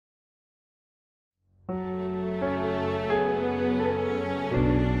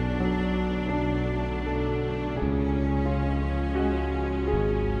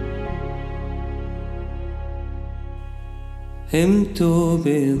همت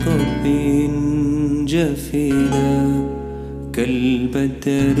بضب جفيلا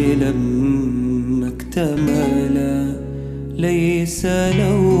كالبدر لما اكتملا، ليس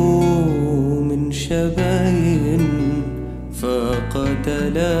له من شبه فاق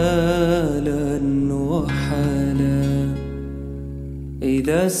دلالا وحلا.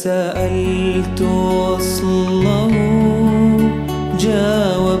 إذا سألت وصله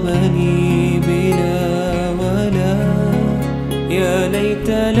جاوبني بلا ولا، يا ليت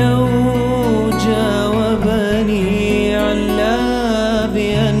لو جاوبني علا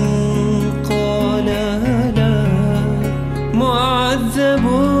بأن قال لا. معذب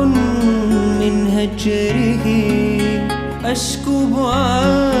من هجره أشكو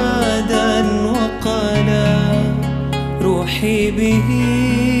بعادا وقلا، روحي به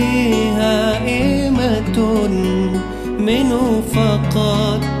هائمة منه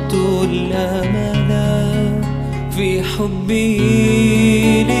فقدت الأملا. في حبه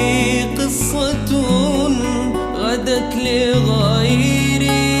لي قصة غدت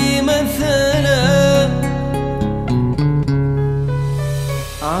لغيري مثلا،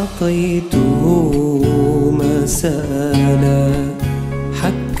 أعطيته ماسالا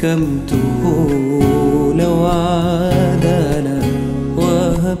حكمته لو عدلا،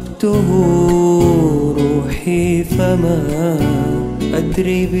 وهبته روحي فما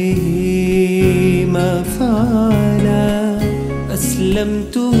ادري به مافعلا.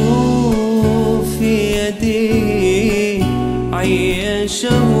 اسلمته في يدي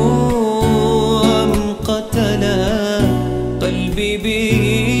عيشه ام قتلا، قلبي به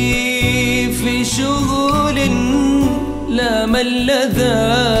في شغل لا مل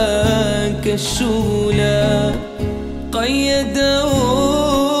ذاك الشغلا. قيده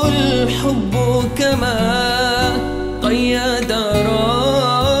الحب كما قيد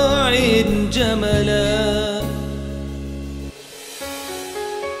راعي جملا،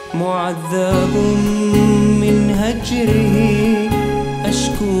 معذب من هجره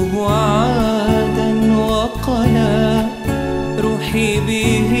أشكو بعادا وقلا، روحي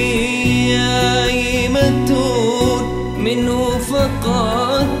به عيمة منه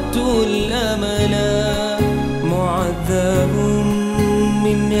فقدت الأملا. معذب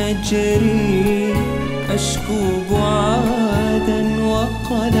من هجره أشكو بعادا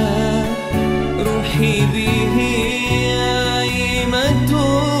وقلا، روحي به عيمة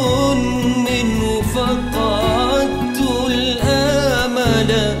منه فقدت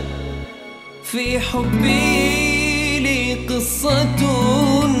الآمل. في حبي لي قصة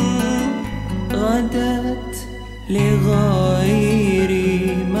غدت لغاية